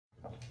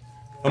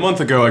A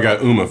month ago, I got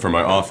OOMA for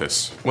my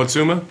office. What's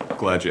OOMA?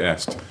 Glad you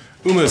asked.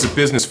 OOMA is a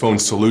business phone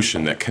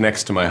solution that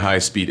connects to my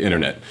high-speed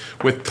internet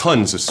with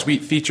tons of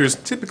sweet features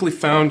typically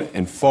found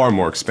in far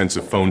more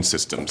expensive phone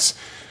systems.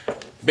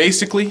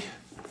 Basically,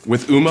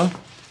 with OOMA,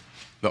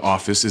 the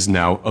office is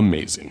now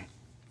amazing.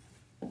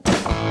 Turn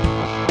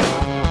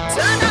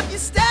up your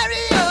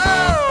stereo,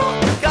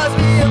 'cause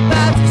we're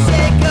about to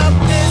shake up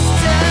this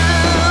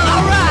town.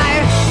 All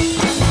right.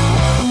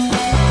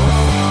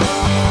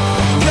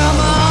 Come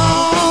on.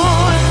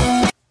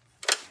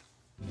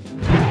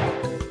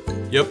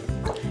 Yep,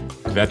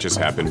 that just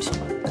happened.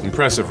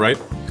 Impressive, right?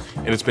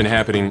 And it's been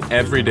happening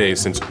every day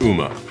since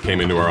OOMA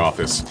came into our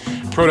office.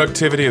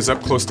 Productivity is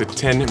up close to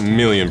 10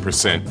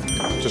 million%.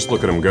 Just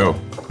look at them go.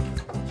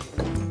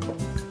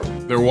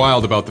 They're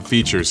wild about the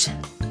features.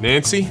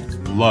 Nancy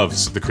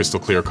loves the crystal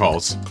clear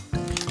calls.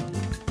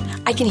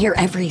 I can hear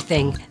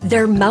everything.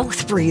 They're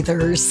mouth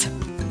breathers.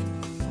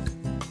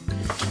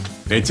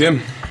 Hey,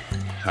 Tim.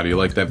 How do you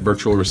like that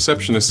virtual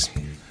receptionist?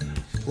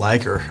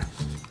 Like her.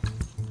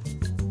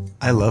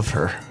 I love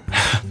her.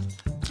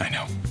 I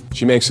know.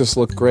 She makes us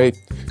look great,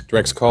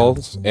 directs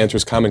calls,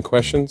 answers common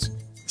questions.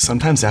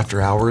 Sometimes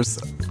after hours,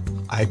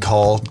 I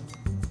call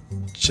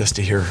just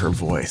to hear her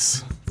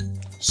voice.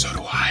 So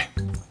do I.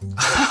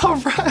 All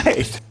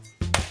right.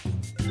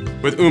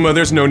 With OOMA,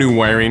 there's no new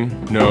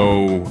wiring,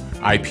 no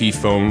IP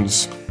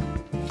phones,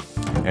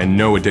 and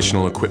no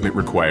additional equipment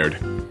required.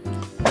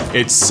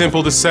 It's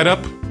simple to set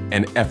up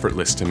and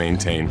effortless to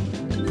maintain.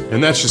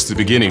 And that's just the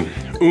beginning.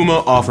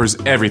 OOMA offers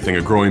everything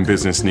a growing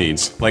business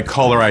needs, like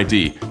caller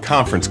ID,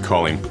 conference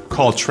calling,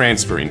 call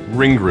transferring,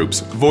 ring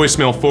groups,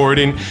 voicemail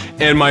forwarding,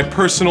 and my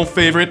personal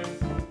favorite,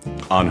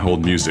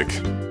 on-hold music.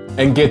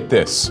 And get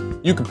this,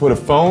 you can put a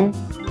phone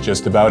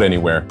just about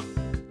anywhere.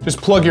 Just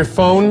plug your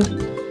phone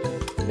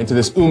into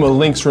this OOMA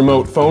Lynx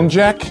remote phone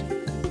jack,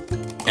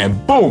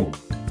 and boom,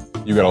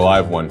 you got a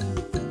live one.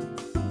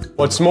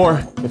 What's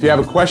more, if you have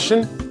a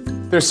question,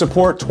 there's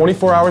support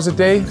 24 hours a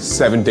day,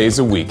 7 days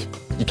a week.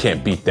 You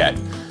can't beat that.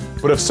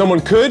 But if someone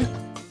could,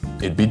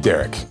 it'd be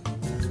Derek.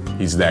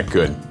 He's that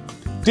good.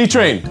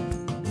 D-Train,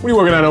 what are you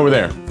working on over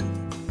there?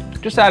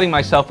 Just adding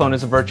my cell phone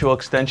as a virtual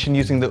extension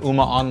using the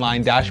OOMA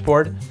online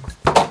dashboard.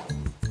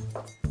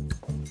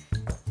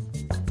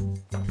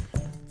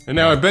 And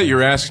now I bet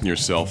you're asking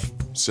yourself,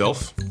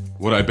 Self,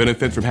 would I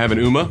benefit from having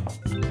OOMA?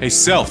 Hey,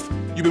 Self,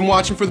 you've been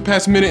watching for the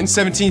past minute and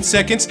 17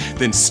 seconds?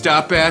 Then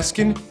stop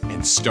asking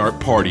and start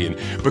partying,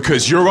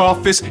 because your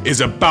office is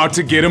about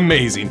to get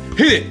amazing.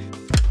 Hit it!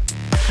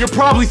 You're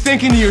probably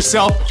thinking to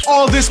yourself,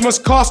 all this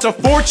must cost a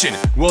fortune.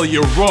 Well,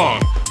 you're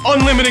wrong.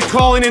 Unlimited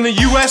calling in the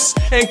US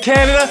and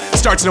Canada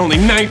starts at only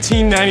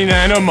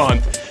 $19.99 a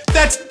month.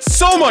 That's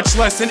so much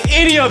less than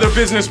any other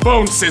business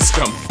phone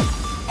system.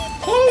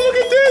 Oh, look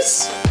at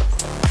this!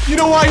 You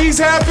know why he's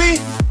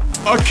happy?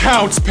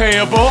 Accounts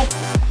payable.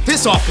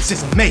 This office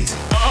is amazing.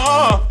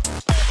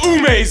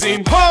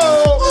 Amazing.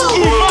 Oh,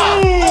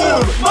 OOMA!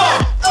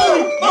 OOMA!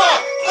 OOMA!